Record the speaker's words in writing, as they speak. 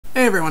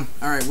everyone.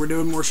 Alright, we're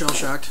doing more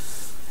ShellShock.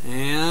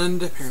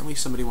 And apparently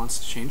somebody wants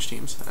to change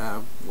teams.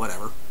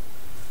 Whatever.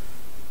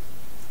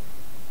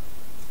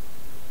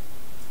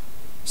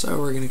 So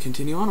we're going to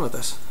continue on with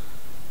this.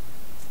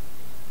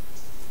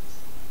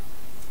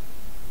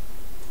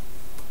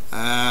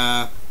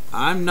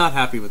 I'm not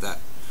happy with that.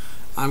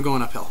 I'm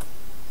going uphill.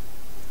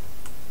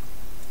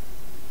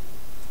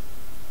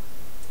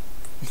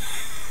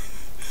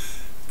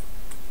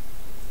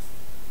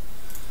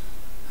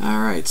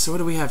 Alright, so what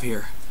do we have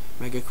here?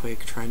 Mega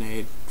Quake,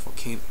 Trinade,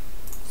 Volcano.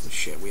 Oh,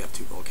 shit, we have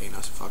 2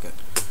 volcanoes. Fuck it.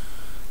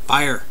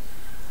 Fire!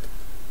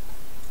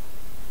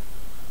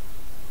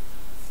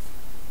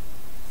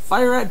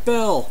 Fire at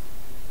Bill!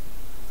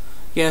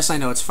 Yes, I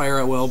know, it's fire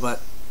at Will,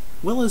 but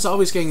Will is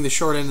always getting the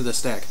short end of the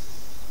stick.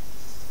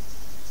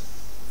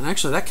 And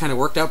actually, that kind of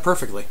worked out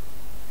perfectly.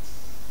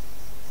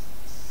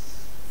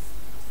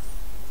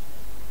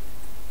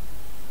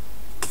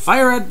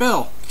 Fire at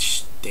Bill!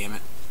 Shh, damn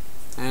it.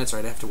 That's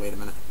right, I have to wait a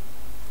minute.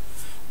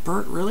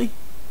 Bert, really?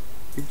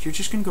 You're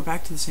just going to go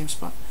back to the same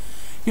spot?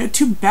 You know,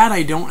 too bad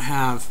I don't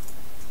have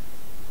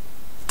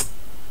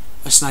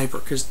a sniper,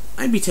 because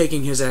I'd be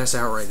taking his ass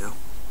out right now.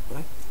 Would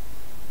I?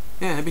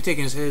 Yeah, I'd be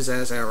taking his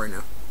ass out right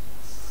now.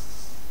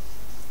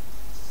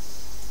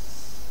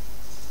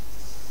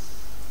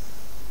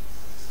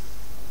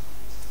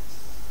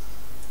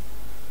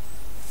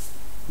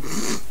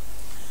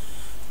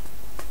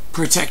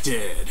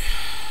 Protected.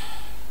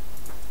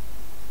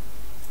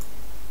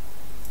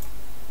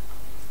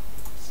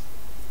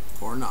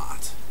 Or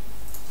not.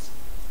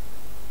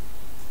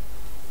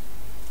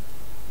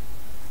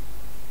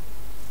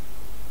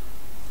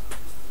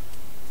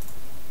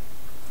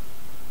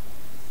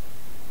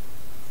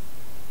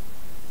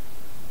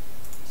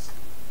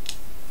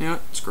 You know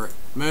what? Screw it.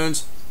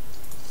 Moons.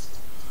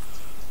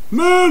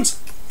 Moons!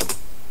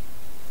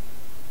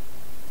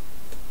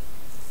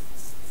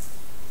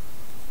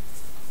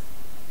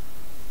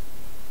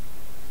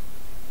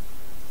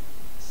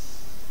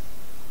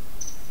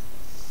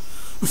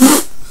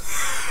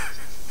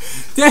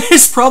 That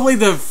is probably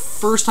the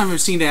first time I've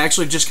seen it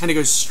actually just kind of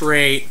go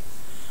straight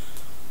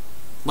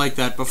like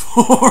that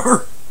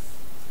before.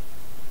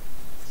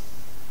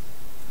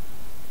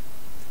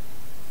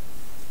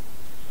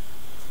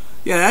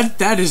 Yeah,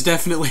 that is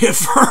definitely a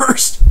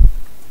first.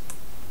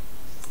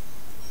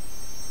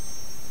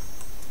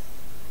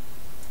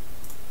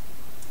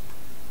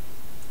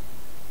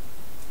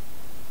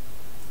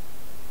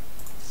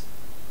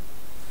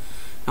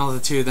 Now the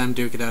two of them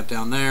duke it out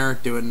down there.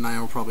 Do it and I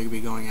will probably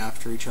be going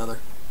after each other.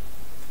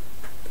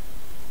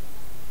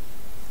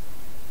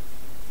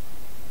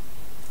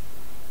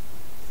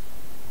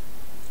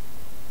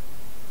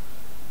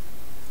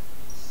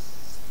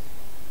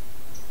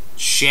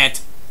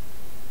 Shit.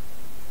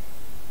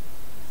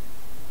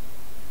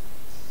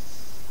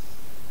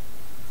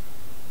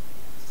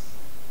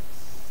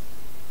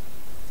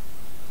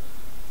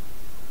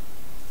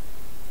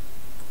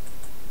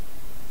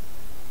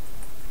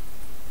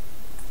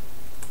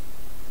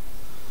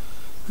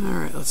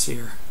 Alright, let's see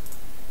here.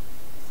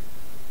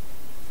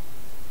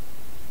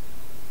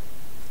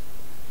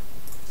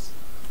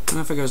 And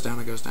if it goes down,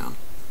 it goes down.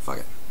 Fuck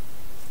it.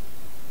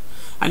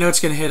 I know it's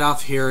going to hit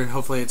off here, and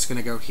hopefully it's going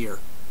to go here.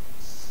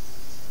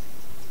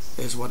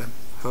 Is what I'm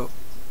hope.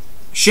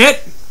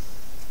 Shit!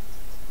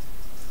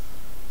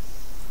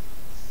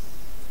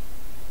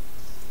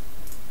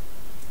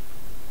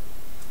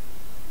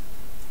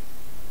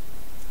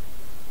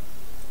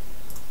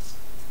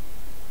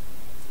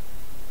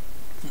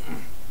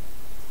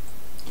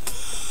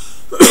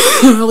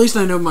 At least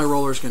I know my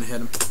roller's going to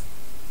hit him.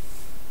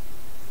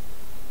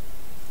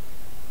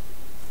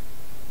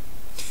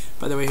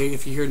 By the way,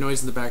 if you hear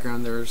noise in the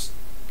background, there's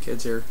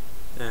kids here.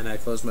 And I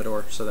closed my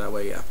door, so that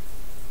way, yeah.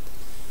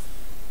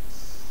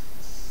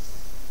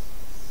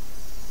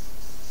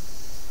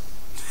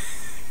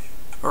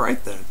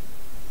 Alright then.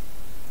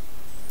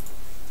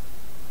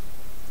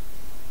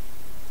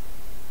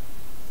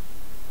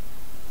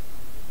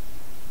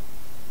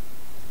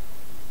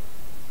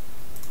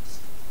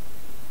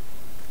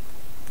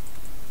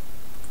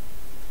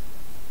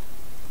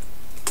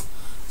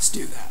 Let's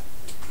do that.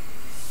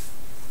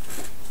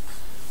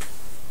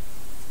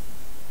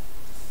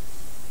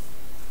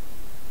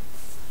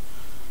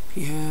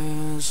 He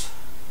has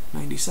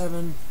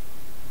 97.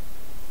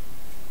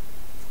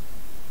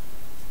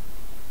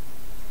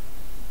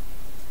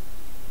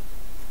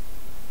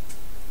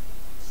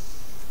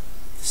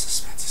 The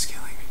suspense is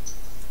killing me.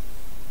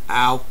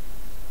 Ow.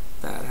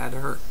 That had to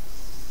hurt.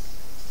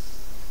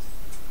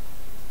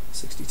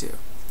 62.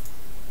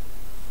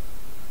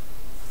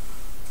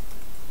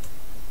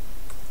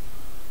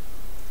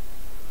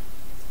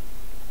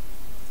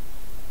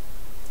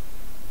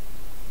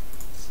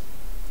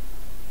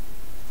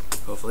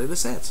 Hopefully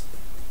this hits.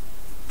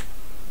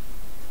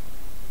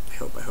 I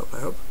hope, I hope, I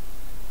hope.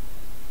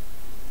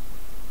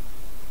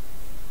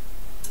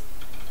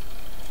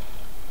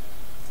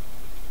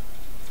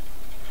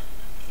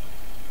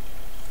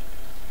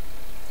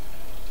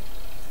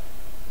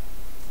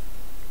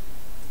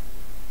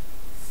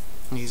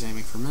 He's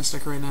aiming for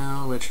Mystic right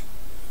now, which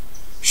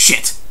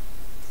Shit!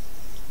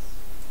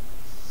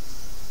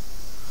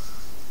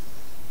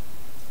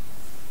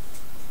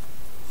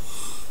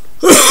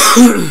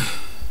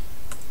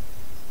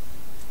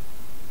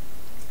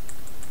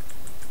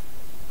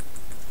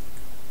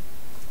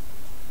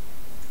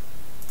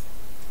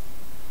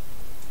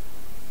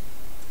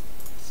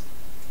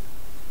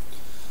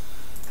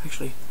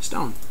 Actually,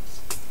 stone.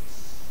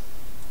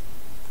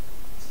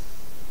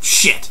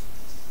 Shit!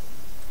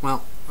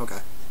 Well, okay.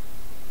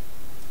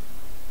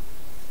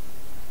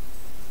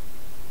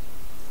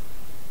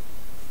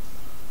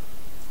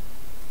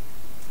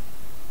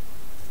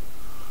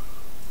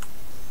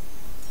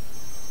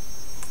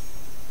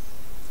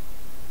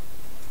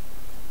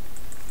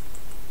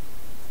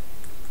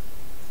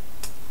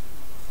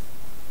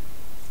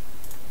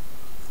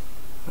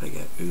 What I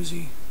get?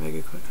 Uzi,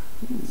 mega quick.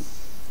 Ooh.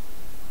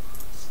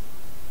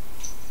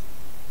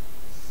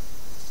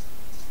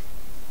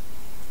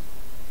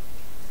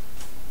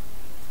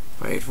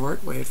 Wait for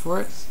it, wait for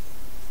it.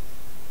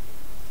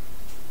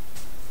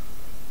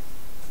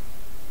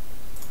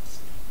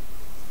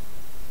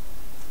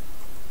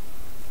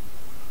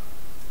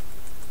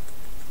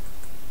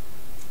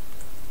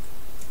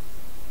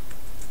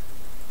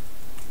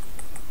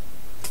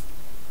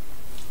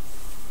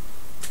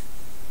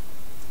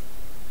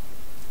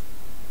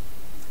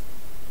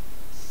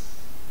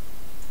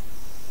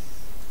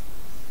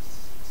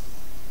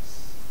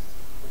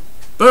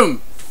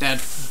 Boom!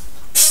 Dead.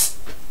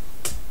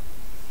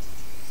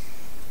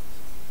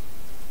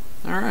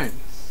 Alright.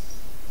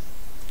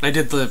 I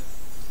did the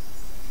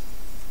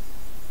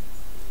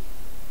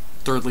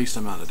third least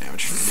amount of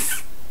damage.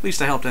 At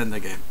least I helped end the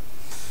game.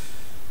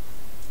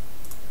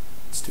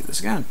 Let's do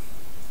this again.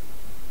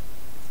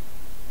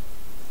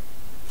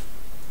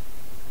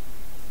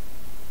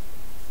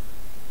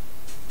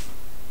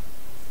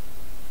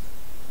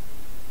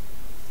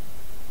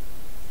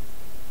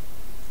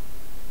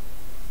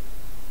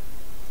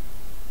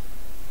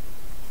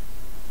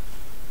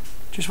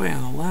 Just wait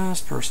on the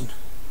last person.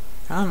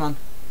 Come on.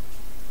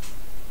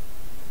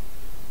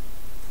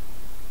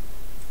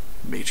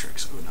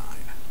 Matrix 09.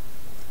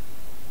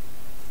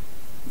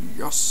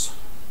 Yes.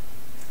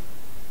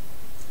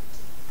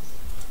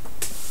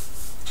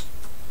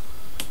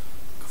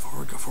 Go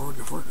forward, go forward,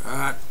 go forward.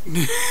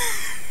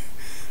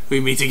 We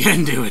meet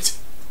again, do it.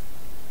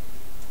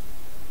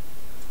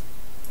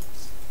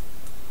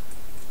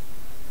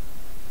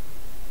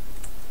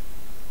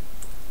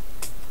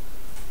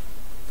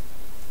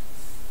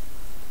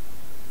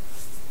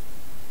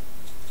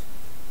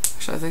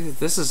 Actually, I think that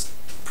this is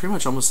pretty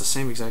much almost the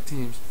same exact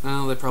teams.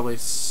 Well, they probably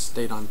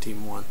stayed on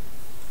team 1.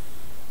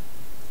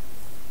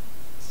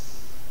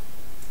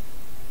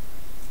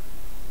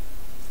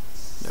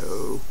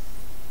 No.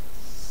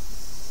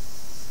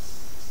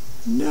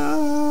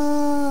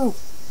 No!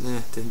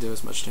 Nah, didn't do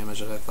as much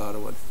damage as I thought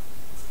it would.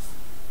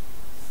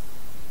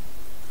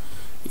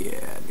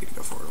 Yeah, I need to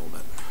go forward a little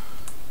bit.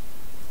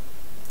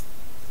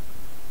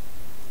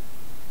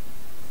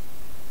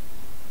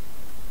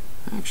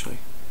 Actually.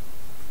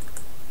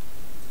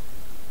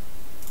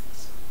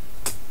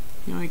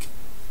 Yoink.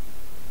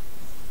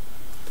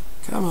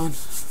 Come on.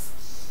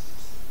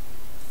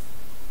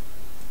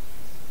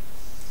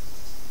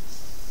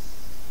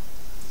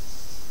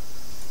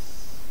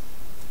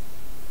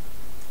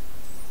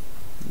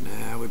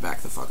 Nah, we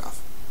back the fuck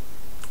off.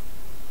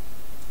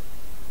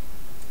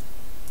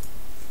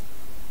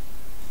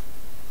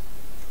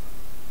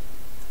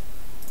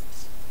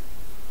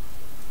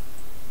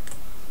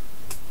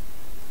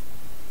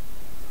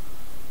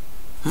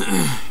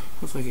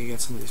 Hopefully I can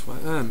get some of these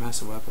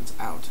massive weapons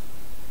out.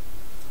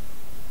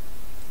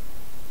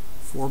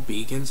 4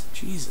 beacons?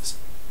 Jesus.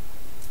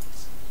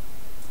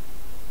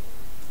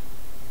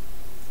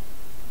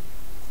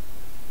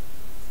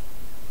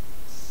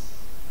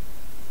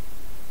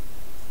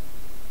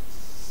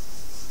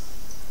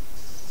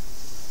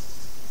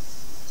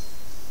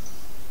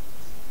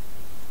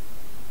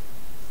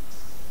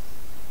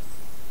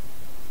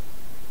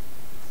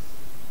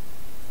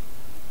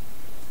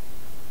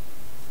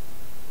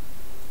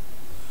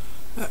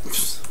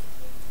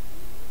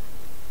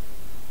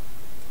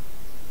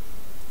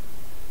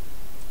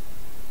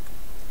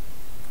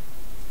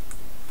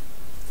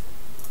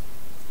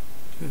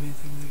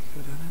 Anything they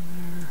could have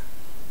in there?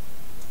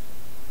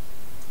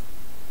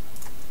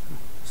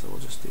 So we'll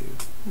just do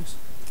this.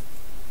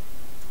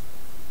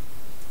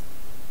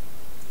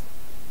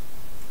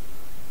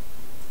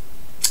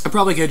 I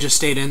probably could have just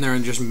stayed in there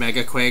and just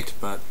mega quaked,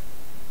 but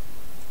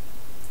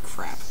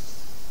crap.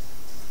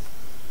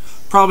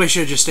 Probably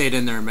should have just stayed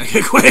in there and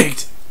mega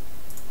quaked.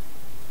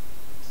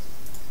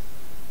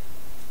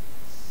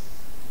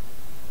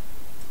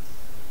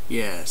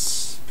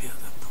 Yes. Build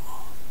up the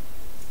wall.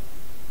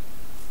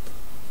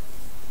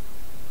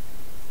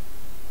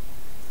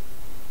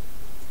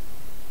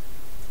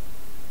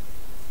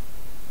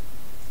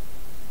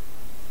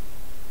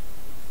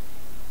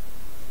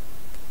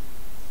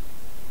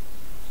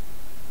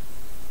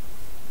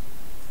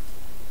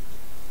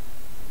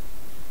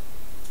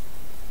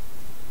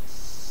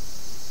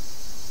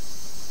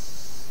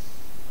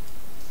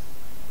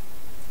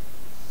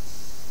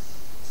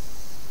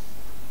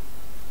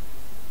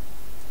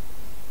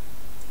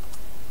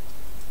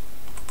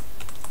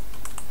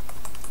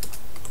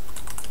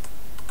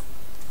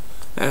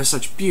 has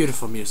such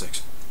beautiful music.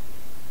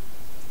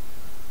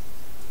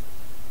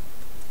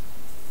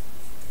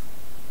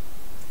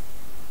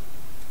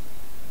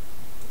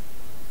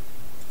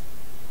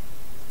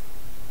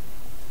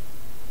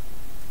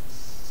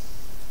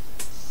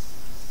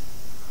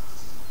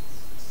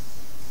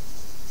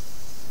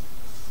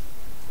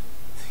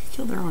 They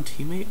killed their own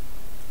teammate?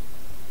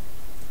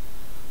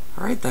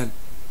 Alright then.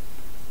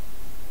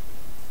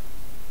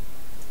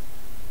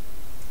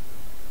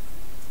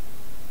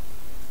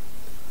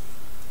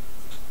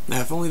 Now,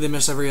 if only they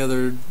miss every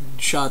other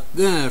shot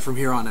from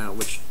here on out,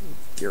 which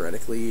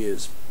theoretically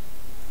is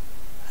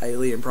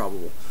highly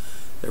improbable.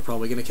 They're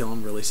probably going to kill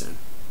him really soon.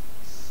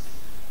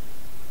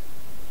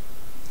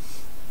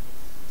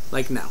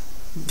 Like now.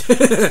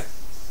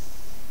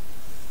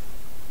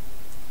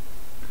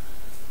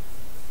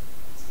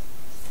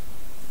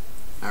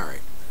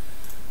 Alright.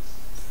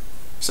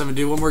 So I'm going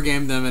to do one more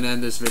game, then I'm going to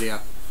end this video.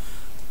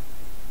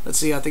 Let's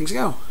see how things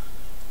go.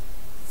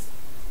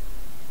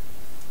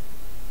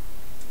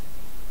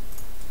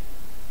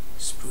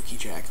 Spooky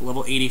Jack,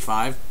 level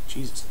 85.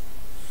 Jesus.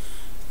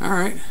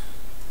 Alright.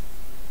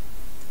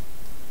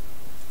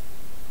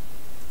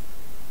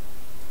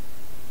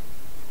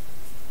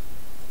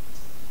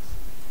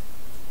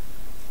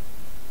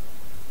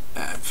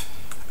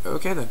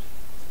 Okay then.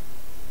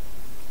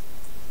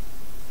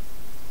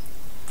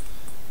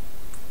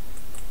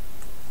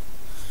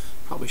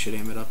 Probably should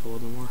aim it up a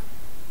little bit more.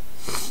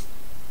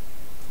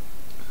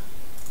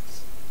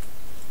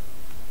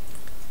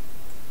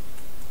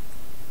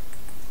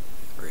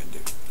 We're gonna do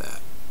that.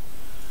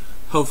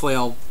 Hopefully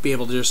I'll be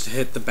able to just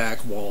hit the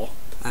back wall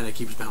and it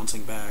keeps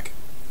bouncing back.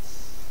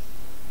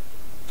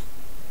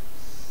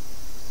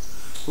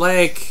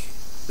 Like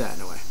that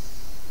in a way.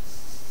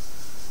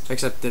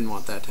 Except didn't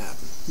want that to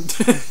happen.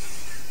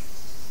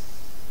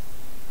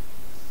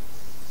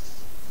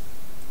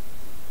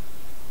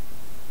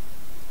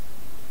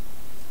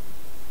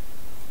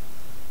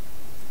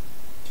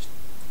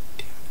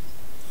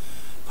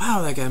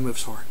 Wow, that guy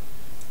moves hard.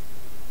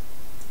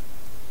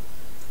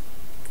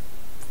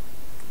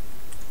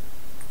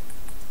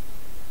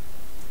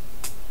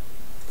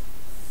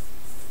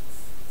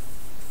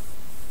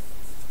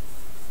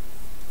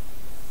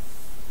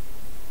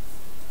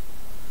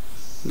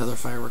 Another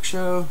fireworks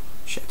show.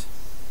 Shit.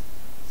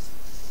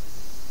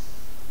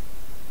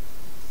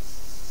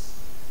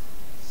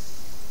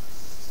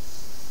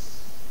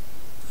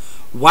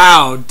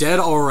 Wow, dead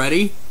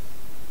already?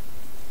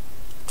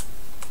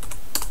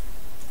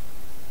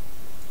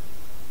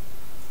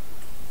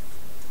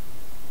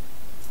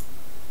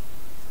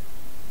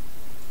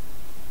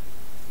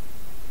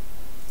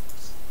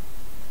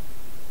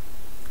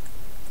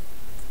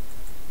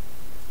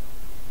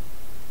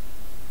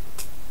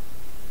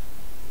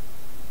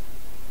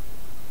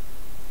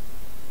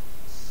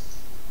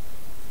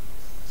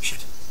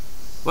 Shit.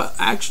 Well,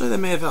 actually, that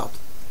may have helped.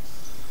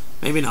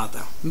 Maybe not,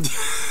 though.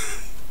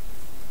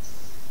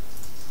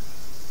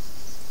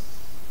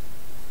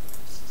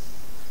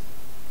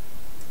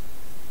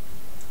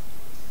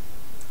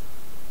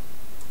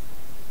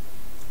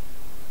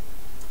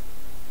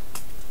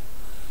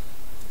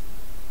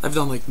 I've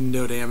done like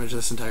no damage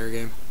this entire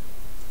game.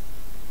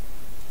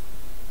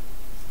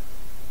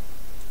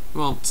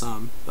 Well,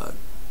 some, but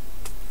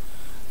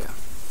yeah.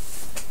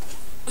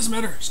 Doesn't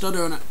matter, still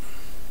doing it.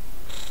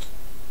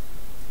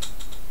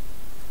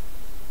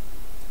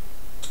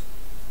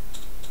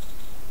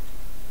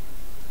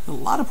 A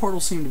lot of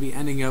portals seem to be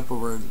ending up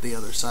over the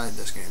other side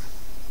this game.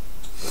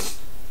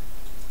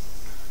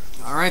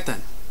 Alright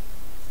then.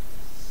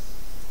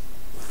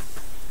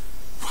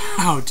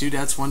 Wow, dude,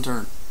 that's one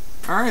turn.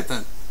 Alright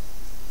then.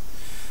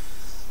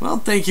 Well,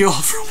 thank you all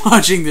for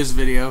watching this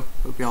video.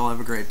 Hope you all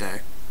have a great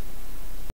day.